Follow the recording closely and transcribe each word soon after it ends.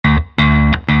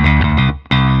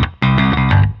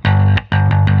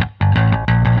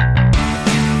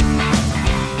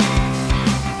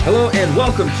And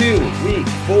welcome to week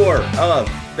 4 of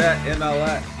Bet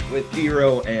MLS with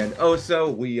Hero and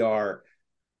Oso. We are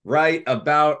right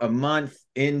about a month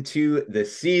into the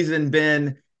season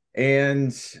bin,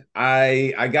 and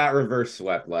I got reverse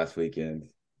swept last weekend.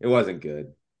 It wasn't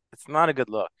good. It's not a good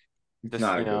look. It's Just,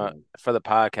 not a good one. for the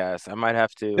podcast, I might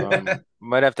have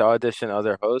to audition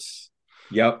other hosts.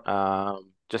 Yep, I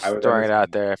Just would throwing it out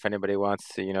understand. there if anybody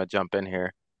wants to, jump in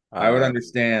here. I would Uh,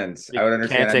 understand. you I would can't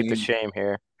understand. I take the mean, shame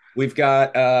here. we've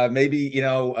got maybe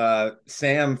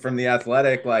Sam from the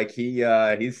Athletic, like he's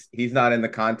not in the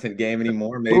content game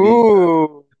anymore. Maybe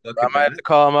Ooh, look I at might have that. to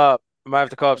call him up. I might have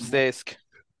to call up Stace.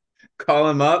 Call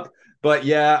him up. But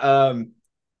yeah,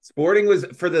 Sporting was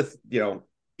for the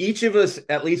each of us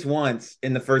at least once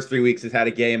in the first 3 weeks has had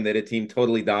a game that a team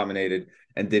totally dominated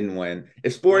and didn't win.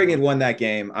 If Sporting Hmm. had won that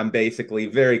game, I'm basically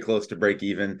very close to break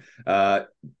even.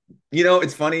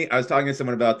 It's funny. I was talking to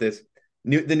someone about this.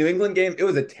 The New England game, it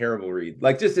was a terrible read,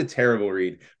 like just a terrible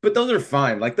read. But those are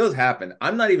fine. Like those happen.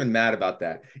 I'm not even mad about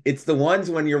that. It's the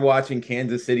ones when you're watching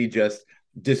Kansas City just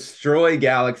destroy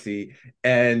Galaxy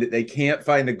and they can't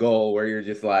find a goal where you're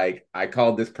just like, I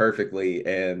called this perfectly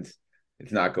and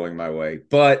it's not going my way.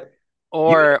 But you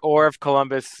know, Or if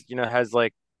Columbus, has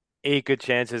like 8 good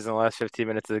chances in the last 15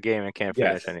 minutes of the game and can't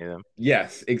finish yes, any of them.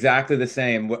 yes, exactly the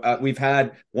same. We've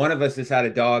had one of us has had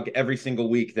a dog every single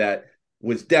week that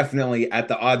was definitely at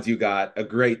the odds you got a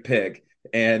great pick,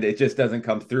 and it just doesn't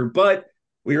come through. But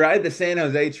we ride the San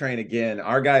Jose train again.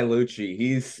 Our guy Lucci,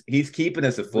 he's keeping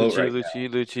us afloat Luchi, right Luchi,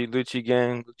 Luchi, Luchi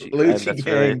gang, Luchi. now. Lucci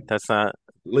gang, That's not,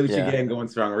 Lucci yeah. gang going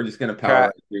strong. We're just gonna power Try,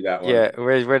 right through that one. yeah,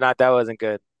 we're not. That wasn't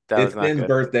good. That It's was not Ben's good.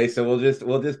 birthday, so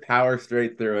we'll just power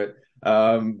straight through it.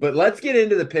 But let's get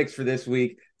into the picks for this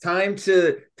week. Time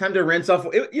to rinse off.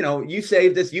 You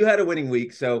saved us. You had a winning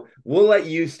week, so we'll let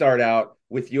you start out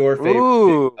with your favorite pick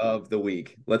Ooh, of the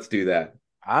week. Let's do that.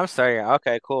 I'm sorry.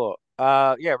 Okay, cool.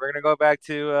 Yeah, we're gonna go back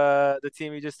to the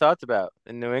team you just talked about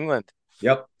in New England.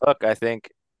 Yep. Look, I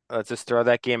think let's just throw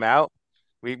that game out.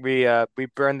 We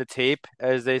burned the tape,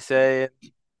 as they say in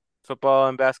football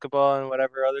and basketball and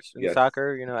whatever others in Yes.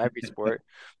 soccer. Every sport.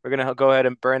 We're gonna go ahead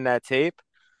and burn that tape.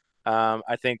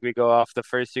 I think we go off the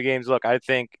first 2 games. Look, I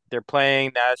think they're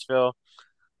playing Nashville.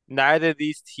 Neither of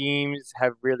these teams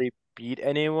have really beat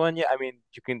anyone yet. I mean,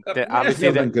 obviously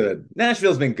Nashville's been good.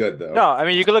 Nashville's been good no. though. I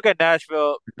mean, you can look at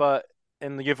Nashville, but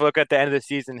and you look at the end of the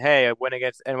season. Hey, a win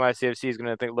against NYCFC is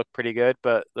going to look pretty good.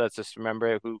 But let's just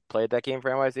remember who played that game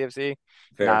for NYCFC.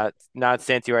 Fair. Not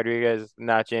Santi Rodriguez,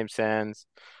 not James Sands.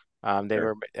 Fair.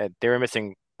 They were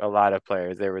missing a lot of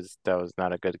players. That was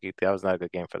not a that was not a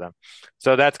good game for them.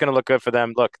 So that's going to look good for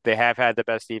them. Look, they have had the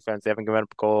best defense. They haven't given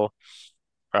up a goal.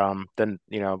 Then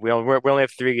we only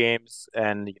have 3 games,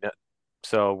 and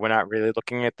so we're not really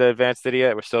looking at the advanced data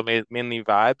yet. We're still mainly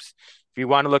vibes. If you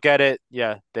want to look at it,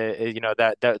 yeah,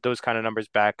 that those kind of numbers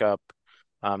back up,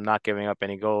 not giving up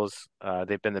any goals.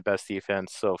 They've been the best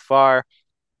defense so far.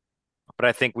 But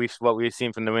I think what we've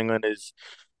seen from New England is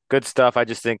good stuff. I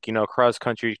just think, cross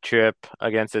country trip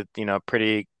against a,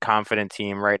 pretty confident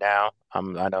team right now. I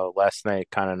know last night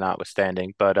kind of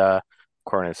notwithstanding, but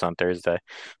according to on Thursday.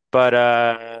 But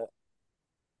I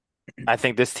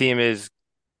think this team is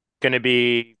going to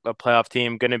be a playoff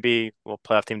team. Going to be well,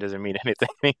 playoff team doesn't mean anything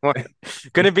anymore.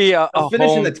 Going to be Let's a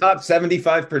finish in the home. top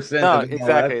 75% No, of MLS.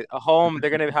 exactly. A home. They're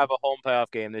going to have a home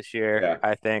playoff game this year, Yeah,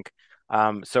 I think.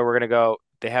 So we're going to go.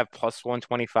 They have plus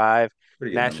 125.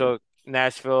 pretty good number.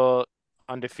 Nashville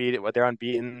undefeated. They're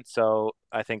unbeaten. So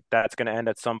I think that's going to end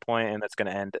at some point, and that's going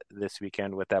to end this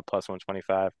weekend with that plus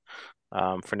 125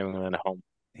 for New England at home.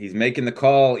 He's making the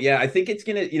call. Yeah, I think it's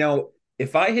gonna,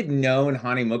 if I had known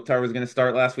Hani Mukhtar was gonna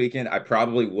start last weekend, I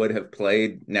probably would have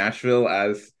played Nashville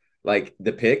as like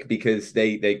the pick because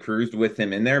they cruised with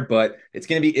him in there. But it's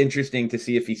gonna be interesting to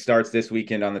see if he starts this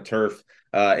weekend on the turf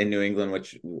in New England,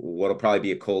 which what'll probably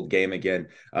be a cold game again.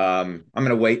 I'm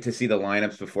gonna wait to see the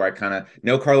lineups before I kind of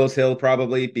know Carlos Hill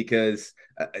probably because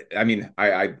I mean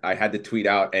I had to tweet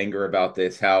out anger about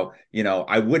this how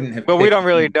I wouldn't have But we picked don't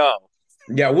really him. know.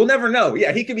 Yeah, we'll never know.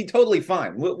 Yeah, he could be totally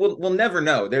fine. We'll never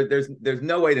know. There's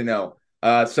no way to know.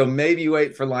 So maybe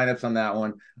wait for lineups on that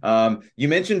one. You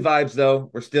mentioned vibes though.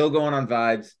 We're still going on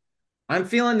vibes. I'm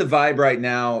feeling the vibe right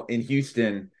now in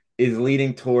Houston is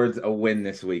leading towards a win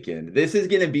this weekend. This is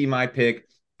going to be my pick.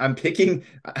 I'm picking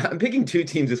 2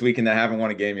 teams this weekend that haven't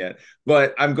won a game yet,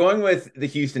 but I'm going with the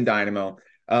Houston Dynamo.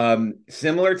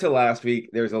 Similar to last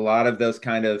week, there's a lot of those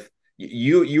kind of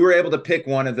you were able to pick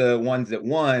one of the ones that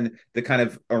won the kind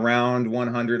of around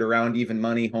 100 around even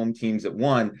money home teams that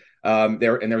won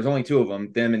there was only 2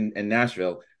 of them and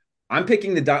Nashville. I'm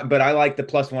picking but I like the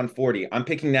plus 140. I'm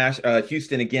picking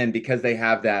Houston again because they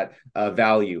have that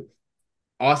value.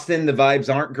 Austin, the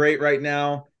vibes aren't great right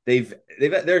now.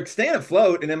 They're staying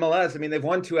afloat in MLS. I mean, they've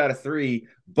won 2 out of 3,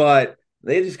 but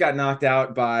they just got knocked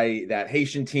out by that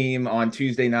Haitian team on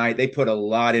Tuesday night. They put a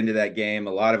lot into that game,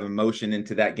 a lot of emotion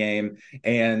into that game,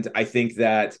 and I think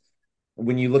that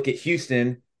when you look at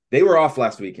Houston, they were off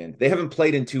last weekend. They haven't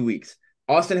played in 2 weeks.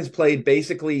 Austin has played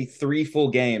basically 3 full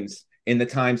games in the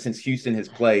time since Houston has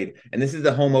played. And this is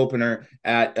the home opener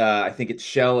at, I think it's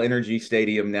Shell Energy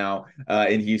Stadium now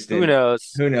in Who Houston.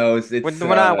 knows? Who knows? When It's,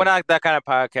 we're not that kind of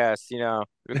podcast,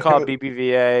 We call it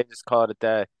BBVA, just call it a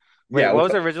day. Wait, yeah, what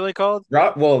was it originally called?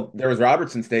 well, there was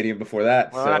Robertson Stadium before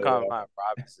that. Well, we're not calling So, it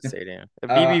Robinson Stadium. uh,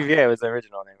 BBVA was the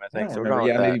original name, I I think. don't So we're remember. going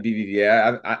with Yeah, that. maybe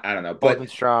BBVA. I don't know. Bold But and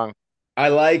strong. I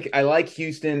like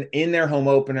Houston in their home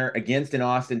opener against an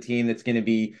Austin team that's going to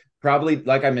be probably,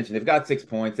 like I mentioned, they've got 6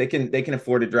 points. They can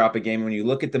afford to drop a game. When you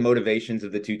look at the motivations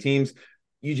of the two teams,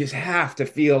 you just have to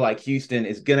feel like Houston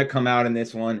is going to come out in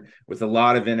this one with a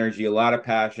lot of energy, a lot of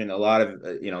passion, a lot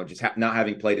of just not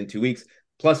having played in 2 weeks.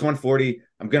 Plus 140.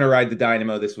 I'm going to ride the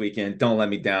Dynamo this weekend. Don't let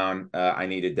me down. I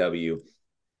need a W.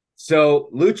 So,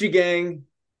 Luchi Gang,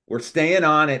 we're staying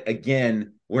on it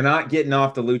again. We're not getting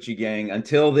off the Luchi Gang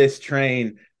until this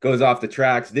train goes off the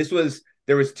tracks.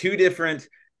 There was 2 different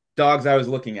dogs I was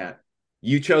looking at.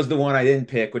 You chose the one I didn't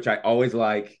pick, which I always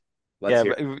like. Let's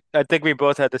Yeah, hear but I think we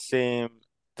both had the same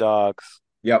dogs.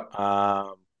 it. Yep.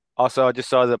 Um, Also, I just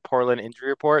saw the Portland injury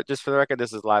report. Just for the record,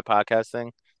 this is live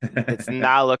podcasting. It's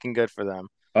not looking good for them.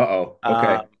 Uh-oh.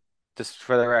 Okay. Um, just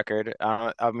for the record,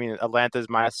 I mean, Atlanta's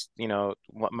minus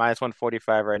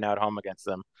 145 right now at home against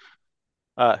them.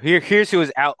 Here's who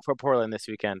is out for Portland this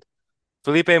weekend: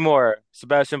 Felipe Moore,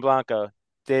 Sebastian Blanco,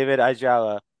 David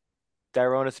Ayala,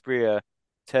 Dairon Asprilla,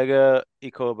 Tega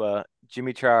Ikoba,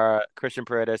 Jimmy Chara, Christian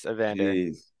Paredes, Evander,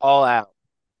 Jeez. all out.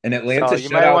 An So Atlanta you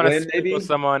might shutout want to win, sprinkle maybe?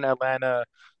 someone Atlanta.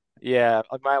 Yeah,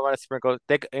 I might want to sprinkle.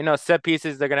 Set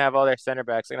pieces. They're gonna have all their center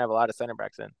backs. They're gonna have a lot of center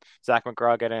backs in. Zach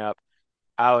McGraw getting up.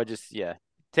 I would just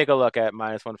take a look at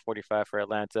minus 145 for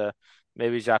Atlanta.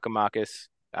 Maybe Giacomakis.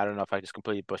 I don't know if I just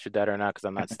completely butchered that or not because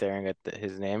I'm not staring at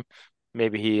his name.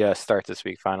 Maybe he starts this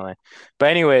week finally. But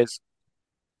anyways,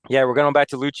 yeah, we're going back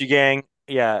to Lucci Gang.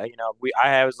 Yeah,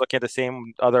 I was looking at the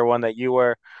same other one that you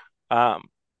were. Um,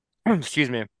 excuse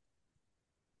me.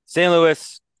 St.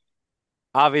 Louis.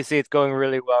 Obviously, it's going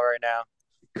really well right now.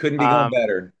 Couldn't be going Um,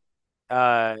 better.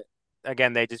 uh,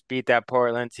 Again, they just beat that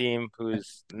Portland team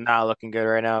who's not looking good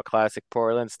right now. Classic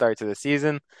Portland start to the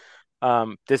season.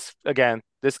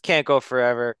 This can't go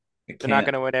forever. It They're not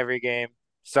going can't. to win every game.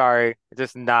 Sorry, it's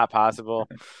just not possible.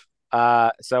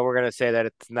 So we're gonna say that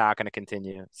it's not going to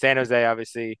continue. San Jose,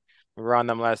 obviously, we were on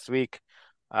them last week.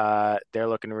 They're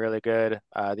looking really good.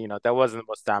 That wasn't the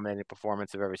most dominating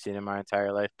performance I've ever seen in my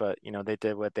entire life, but they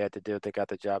did what they had to do. They got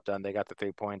the job done. They got the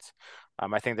 3 points.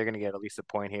 I think they're going to get at least a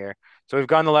point here. So we've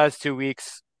gone the last 2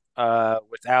 weeks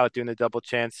without doing the double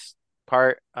chance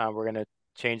part. We're going to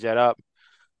change that up.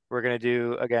 We're going to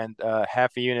do again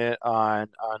half a unit on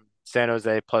San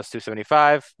Jose plus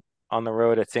 275 on the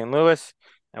road at St. Louis,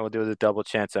 and we'll do the double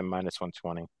chance at minus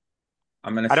 120.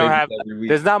 I'm gonna I don't say this have. every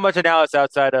There's week. not much analysis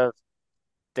outside of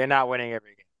they're not winning every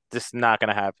game. Just not going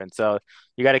to happen. So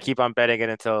you got to keep on betting it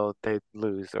until they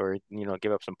lose or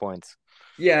give up some points.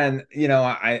 Yeah, and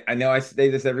I know I say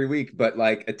this every week, but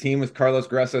like a team with Carlos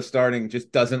Grueso starting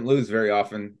just doesn't lose very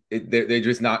often. They're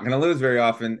just not going to lose very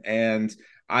often. And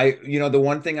the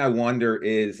one thing I wonder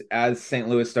is as St.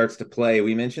 Louis starts to play,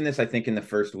 we mentioned this, I think, in the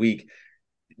first week.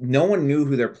 No one knew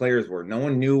who their players were. No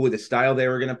one knew what the style they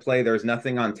were going to play. There was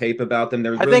nothing on tape about them.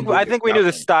 There was I really think no I way to think we knew scout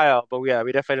the them. style, but yeah,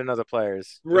 we definitely didn't know the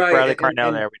players. With Bradley Right, Carnell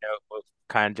and there, we know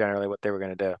kind of generally what they were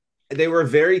going to do. they were a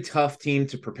very tough team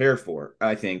to prepare for,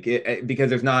 I think, because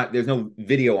there's no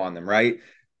video on them, right?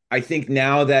 I think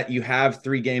now that you have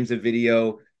 3 games of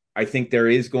video, I think there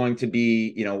is going to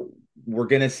be, we're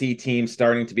going to see teams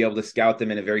starting to be able to scout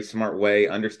them in a very smart way,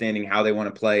 understanding how they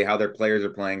want to play, how their players are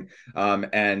playing.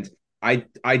 And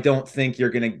I don't think you're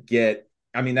going to get.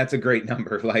 I mean, that's a great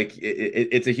number. Like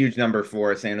it's a huge number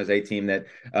for a San Jose team that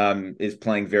is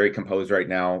playing very composed right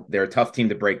now. They're a tough team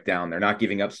to break down. They're not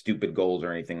giving up stupid goals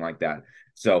or anything like that.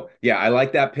 So yeah, I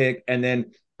like that pick. And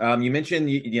then you mentioned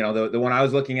the one I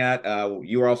was looking at.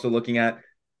 You were also looking at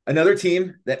another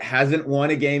team that hasn't won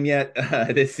a game yet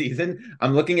this season.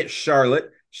 I'm looking at Charlotte.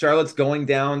 Charlotte's going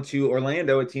down to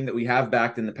Orlando, a team that we have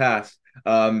backed in the past.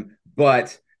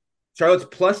 But Charlotte's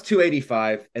plus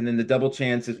 285, and then the double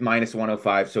chance is minus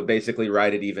 105. So basically,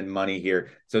 right at even money here.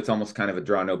 So it's almost kind of a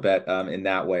draw no bet in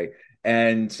that way.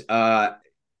 And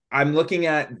I'm looking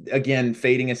at, again,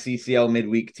 fading a CCL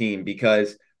midweek team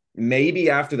because maybe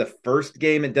after the first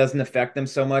game, it doesn't affect them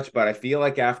so much. But I feel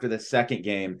like after the second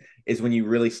game is when you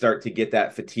really start to get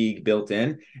that fatigue built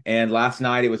in. And last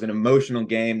night, it was an emotional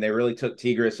game. They really took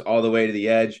Tigres all the way to the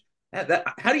edge.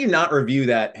 How do you not review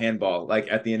that handball like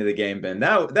at the end of the game, Ben?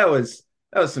 That was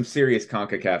some serious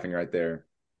CONCACAFing right there.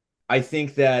 I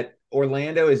think that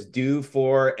Orlando is due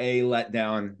for a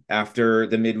letdown after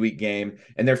the midweek game,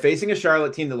 and they're facing a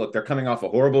Charlotte team that, look, they're coming off a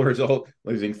horrible result,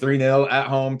 losing 3-0 at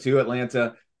home to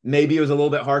Atlanta. Maybe it was a little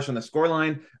bit harsh on the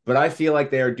scoreline, but I feel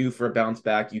like they are due for a bounce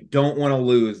back. You don't want to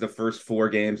lose the first 4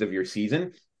 games of your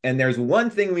season. And there's one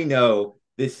thing we know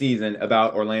this season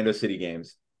about Orlando City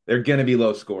games: they're going to be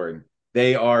low scoring.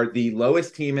 They are the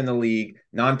lowest team in the league,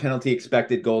 non-penalty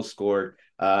expected goals scored.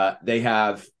 They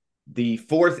have the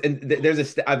fourth, and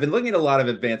I've been looking at a lot of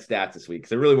advanced stats this week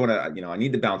because I really want to, I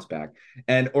need to bounce back.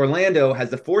 And Orlando has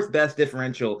the fourth best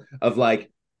differential of,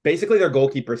 like, basically their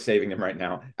goalkeeper saving them right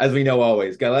now, as we know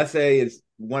always. Galese is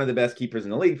one of the best keepers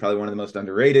in the league, probably one of the most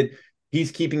underrated.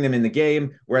 He's keeping them in the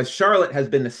game, whereas Charlotte has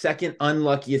been the second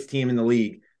unluckiest team in the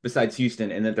league besides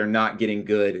Houston, and that they're not getting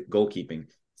good goalkeeping.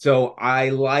 So I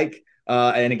like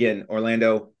and again,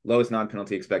 Orlando, lowest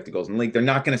non-penalty expected goals in the league. They're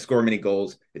not going to score many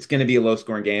goals. It's going to be a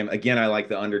low-scoring game. Again, I like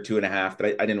the under 2.5,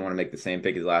 but I didn't want to make the same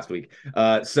pick as last week.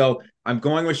 So I'm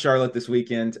going with Charlotte this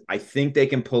weekend. I think they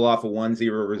can pull off a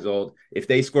 1-0 result. If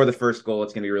they score the first goal,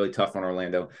 it's going to be really tough on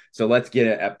Orlando. So let's get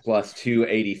it at plus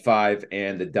 285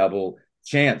 and the double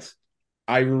chance.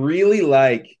 I really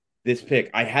like this pick.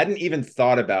 I hadn't even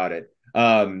thought about it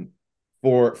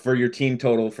for your team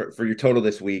total for your total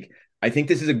this week. I think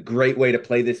this is a great way to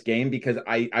play this game because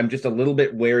I'm just a little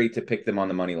bit wary to pick them on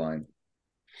the money line.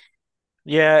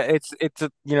 Yeah, it's a,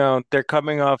 they're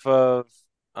coming off of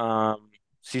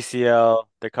CCL.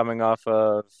 They're coming off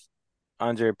of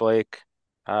Andre Blake.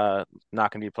 Not going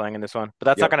to be playing in this one, but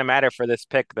that's not Yep. going to matter for this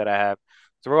pick that I have.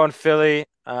 So we're going Philly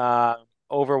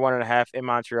over 1.5 in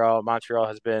Montreal. Montreal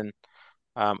has been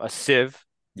a sieve.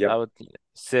 I Yep. would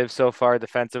sieve so far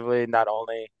defensively. Not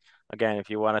only, again, if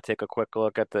you want to take a quick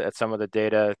look at some of the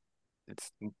data,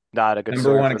 it's not a good Number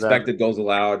story one for them. expected goals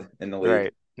allowed in the league.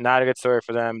 Right. Not a good story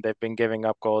for them. They've been giving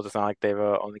up goals. It's not like they've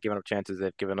only given up chances.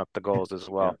 They've given up the goals as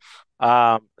Yeah.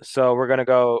 well. So we're gonna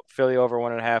go Philly over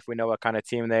 1.5. We know what kind of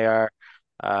team they are.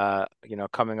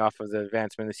 Coming off of the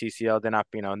advancement in the CCL, they're not,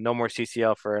 no more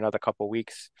CCL for another couple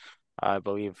weeks. I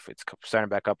believe it's starting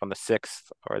back up on the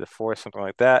 6th or the 4th, something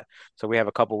like that. So we have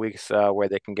a couple weeks where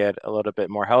they can get a little bit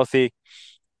more healthy.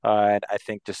 And I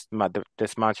think just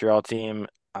this Montreal team,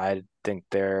 I think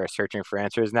they're searching for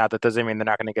answers. Now, that doesn't mean they're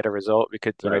not going to get a result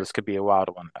because, Right. this could be a wild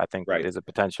one. I think Right. there's a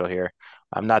potential here.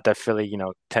 Not that Philly,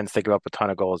 tends to give up a ton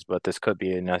of goals, but this could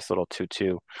be a nice little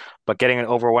 2-2. But getting an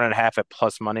over 1.5 at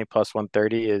plus money, plus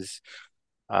 130 is,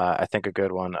 I think, a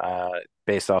good one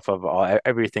based off of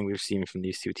everything we've seen from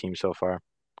these two teams so far.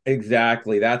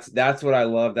 Exactly. That's what I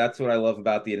love. That's what I love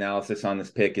about the analysis on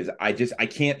this pick is I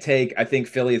can't take. I think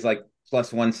Philly is like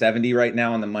plus 170 right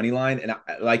now on the money line, and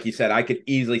like you said, I could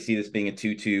easily see this being a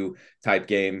 2-2 type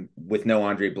game with no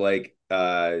Andre Blake.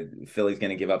 Philly's going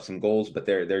to give up some goals, but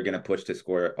they're going to push to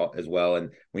score as well,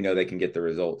 and we know they can get the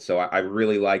result. So I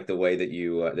really like the way that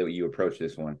you approach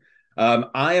this one.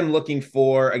 I am looking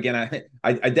for, again.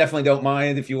 I definitely don't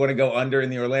mind if you want to go under in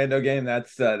the Orlando game.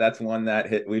 That's one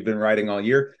that we've been riding all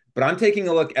year. But I'm taking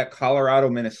a look at Colorado,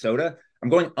 Minnesota. I'm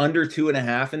going under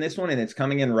 2.5 in this one, and it's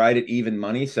coming in right at even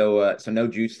money. So no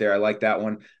juice there. I like that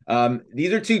one.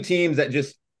 These are two teams that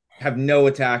just have no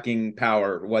attacking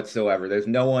power whatsoever. There's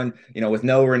no one, with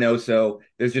no Reynoso.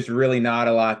 There's just really not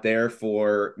a lot there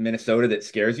for Minnesota that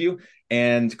scares you.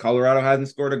 And Colorado hasn't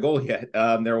scored a goal yet.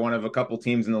 They're one of a couple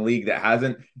teams in the league that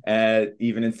hasn't,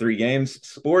 even in 3 games.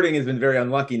 Sporting has been very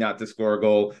unlucky not to score a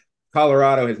goal.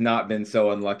 Colorado has not been so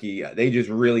unlucky. They just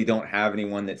really don't have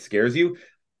anyone that scares you.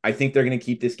 I think they're going to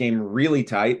keep this game really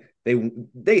tight.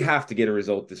 They have to get a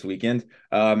result this weekend.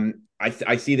 I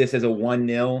see this as a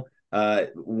 1-0,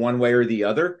 one way or the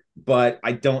other, but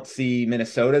I don't see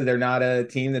Minnesota. They're not a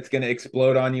team that's going to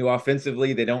explode on you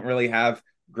offensively. They don't really have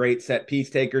great set piece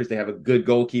takers. They have a good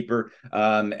goalkeeper.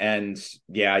 And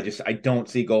yeah, I don't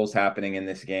see goals happening in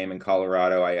this game in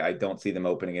Colorado. I don't see them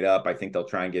opening it up. I think they'll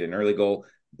try and get an early goal.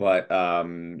 But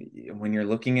when you're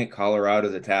looking at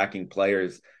Colorado's attacking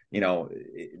players,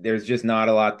 there's just not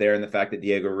a lot there. And the fact that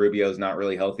Diego Rubio is not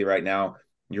really healthy right now,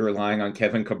 you're relying on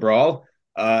Kevin Cabral.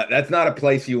 That's not a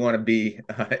place you want to be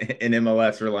in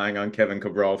MLS, relying on Kevin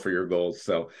Cabral for your goals.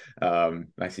 So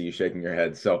I see you shaking your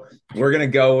head. So we're gonna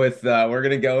go with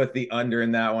the under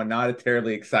in that one. Not a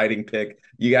terribly exciting pick.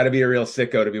 You got to be a real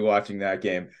sicko to be watching that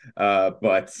game.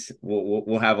 But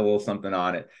we'll have a little something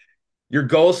on it. Your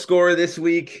goal scorer this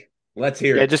week. Let's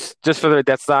hear Yeah, it. just for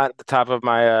that's not the top of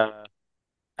my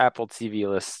Apple TV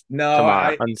list No,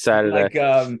 tomorrow on I'm Saturday.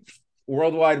 like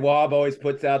Worldwide Wob always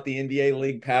puts out the NBA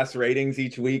League Pass ratings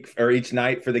each week or each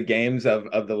night for the games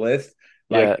of the list.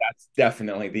 Like Yeah, that's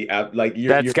definitely the app. Like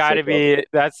that's you're got sick to of be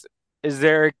that's. Is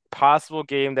there a possible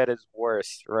game that is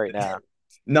worse right now?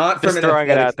 not from Just an throwing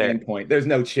it athletic out there. standpoint. There's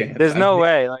no chance. There's no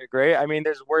way, like, right? I mean,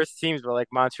 there's worse teams, but like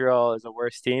Montreal is a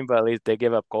worse team, but at least they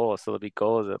give up goals, so there'll be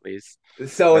goals at least,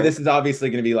 So right? this is obviously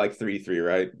going to be like 3-3,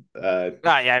 right?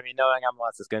 Yeah, I mean, knowing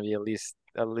MLS is going to be at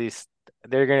least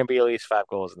they're going to be at least 5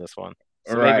 goals in this one.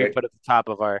 All So maybe we right. put at the top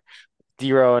of our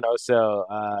Dero and also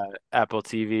Apple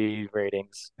TV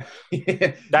ratings.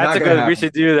 That's Not a gonna good. We happen.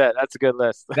 should do that. That's a good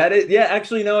list. That is, yeah.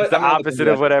 Actually, you know It's what? the I'm gonna look into opposite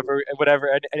of that this week.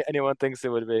 whatever anyone thinks it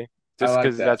would be. I Just like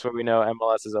because that. that's what we know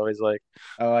MLS is always like.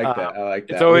 I like Um, that. I like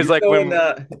it's that. Well, always like when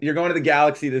you're going to the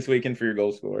Galaxy this weekend for your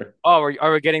goal scorer. are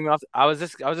we getting off? I was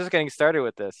just getting started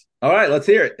with this. All right, let's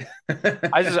hear I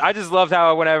it. just I just loved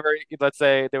how whenever let's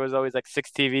say there was always like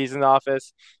 6 TVs in the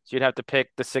office, so you'd have to pick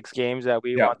the 6 games that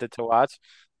we Yeah, wanted to watch,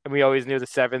 and we always knew the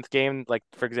seventh game, like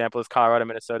for example, this Colorado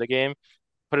Minnesota game.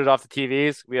 Put it off the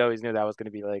TVs. We always knew that was going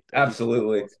to be like a decent amount of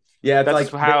absolutely. goals. Yeah, it's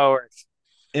That's like how it works.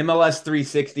 MLS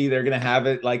 360. They're gonna have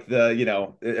it like or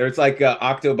it's like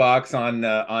Octobox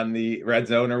on the red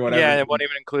zone or whatever. Yeah, it won't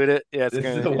even include it. Yeah, it's This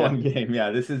is gonna. the Yeah. one game. Yeah,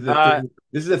 Uh,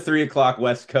 this is a 3 o'clock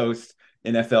West Coast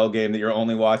NFL game that you're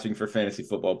only watching for fantasy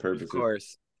football of purposes.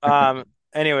 course.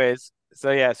 Anyways,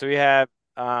 so yeah, so we have.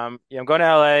 Yeah, I'm going to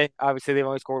LA. Obviously, they've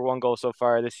only scored 1 goal so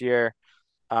far this year.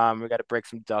 We got to break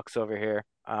some ducks over here.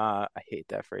 I hate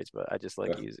that phrase, but I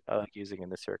like using in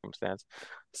this circumstance.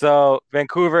 So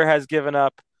Vancouver has given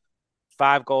up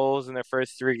 5 goals in their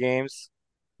first 3 games.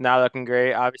 Not looking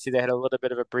great. Obviously, they had a little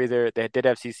bit of a breather. They did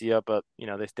have CCO, but they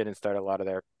didn't start a lot of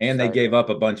their And they starters. gave up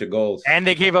a bunch of goals. And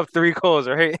they gave up 3 goals,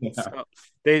 right? Yeah. So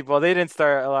they didn't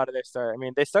start a lot of their start. I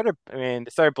mean, they started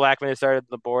Blackman, they started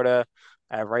Laborda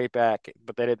at right back,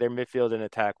 but their midfield and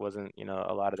attack wasn't,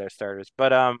 a lot of their starters.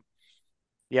 But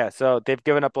yeah, so they've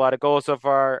given up a lot of goals so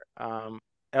far.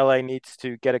 LA needs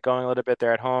to get it going a little bit.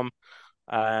 They're at home,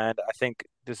 and I think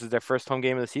this is their first home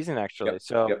game of the season, actually. Yep.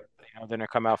 So, Yep. they're gonna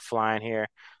come out flying here.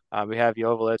 We have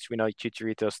Joveljic. We know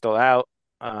Chicharito's still out,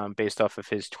 based off of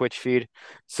his Twitch feed.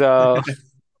 So,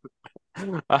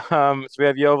 so we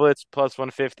have Joveljic plus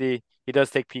 150. He does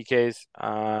take PKs.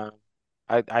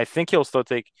 I think he'll still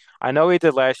take. I know he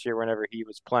did last year whenever he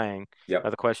was playing. Yep.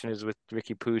 The question is with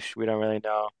Ricky Poosh, we don't really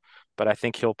know, but I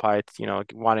think he'll probably,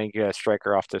 wanting to get a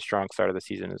striker off to a strong start of the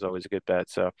season is always a good bet.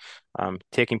 So,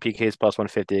 taking PKs plus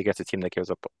 150 against a team that gives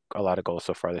up a lot of goals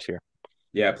so far this year.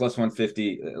 Yeah, plus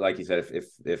 150, like you said,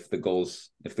 if the goals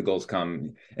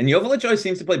come, and Joveljic always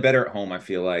seems to play better at home, I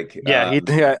feel like. Yeah,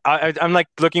 yeah. I'm like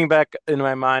looking back in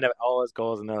my mind at all his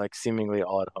goals, and they're like seemingly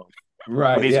all at home when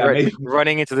Right. he's Yeah, maybe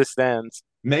running into the stands.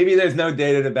 maybe there's no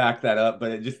data to back that up,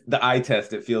 but it just the eye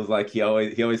test, it feels like he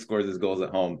always scores his goals at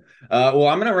home. Well,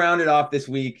 I'm gonna round it off this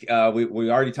week.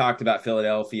 We already talked about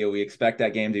Philadelphia. We expect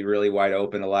that game to be really wide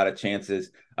open, a lot of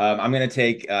chances. I'm gonna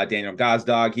take Daniel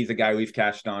Gazdag. He's a guy we've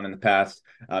cashed on in the past.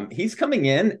 He's coming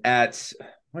in at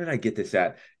what did I get this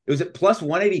at? It was at plus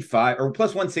 185 or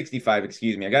plus 165,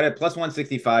 excuse me. I got it plus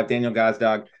 165, Daniel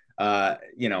Gazdag.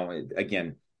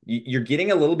 Again, you're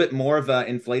getting a little bit more of an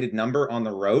inflated number on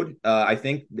the road. I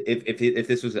think if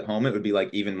this was at home, it would be like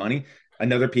even money.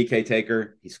 Another PK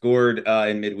taker. He scored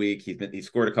in midweek. He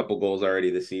scored a couple goals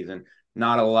already this season.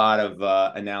 Not a lot of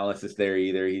analysis there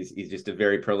either. He's just a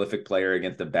very prolific player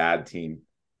against a bad team.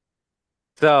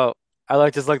 So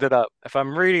just looked it up. If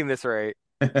I'm reading this right,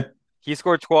 he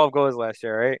scored 12 goals last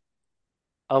year, right?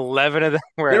 11 of them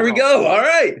were There at we home. go. All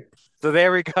right. So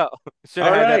there we go. Should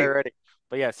have All had that right. already.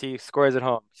 But yes, he scores at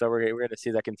home. So we're gonna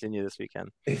see that continue this weekend.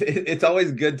 It's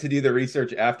always good to do the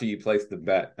research after you place the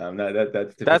bet. That's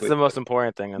That's typically the most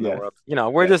important thing in the yes. world.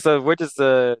 We're Yes. just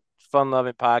a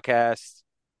fun-loving podcast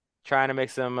trying to make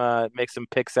some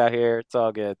picks out here. It's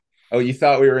all good. Oh, you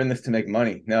thought we were in this to make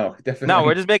money? No, No, we're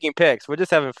definitely. just making picks. We're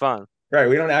just having fun. Right.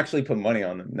 We don't actually put money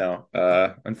on them. No.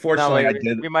 No, Unfortunately, we, I we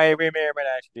did. we may or may not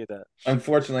actually do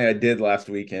Unfortunately, I did last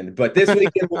weekend. But this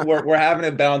weekend, we're having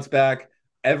a bounce back.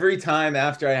 Every time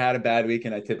after I had a bad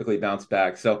weekend, I typically bounce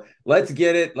back. So let's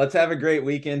get it. Let's have a great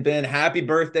weekend, Ben. Happy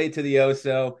birthday to the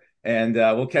Oso. And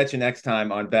we'll catch you next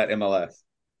time on Bet MLS.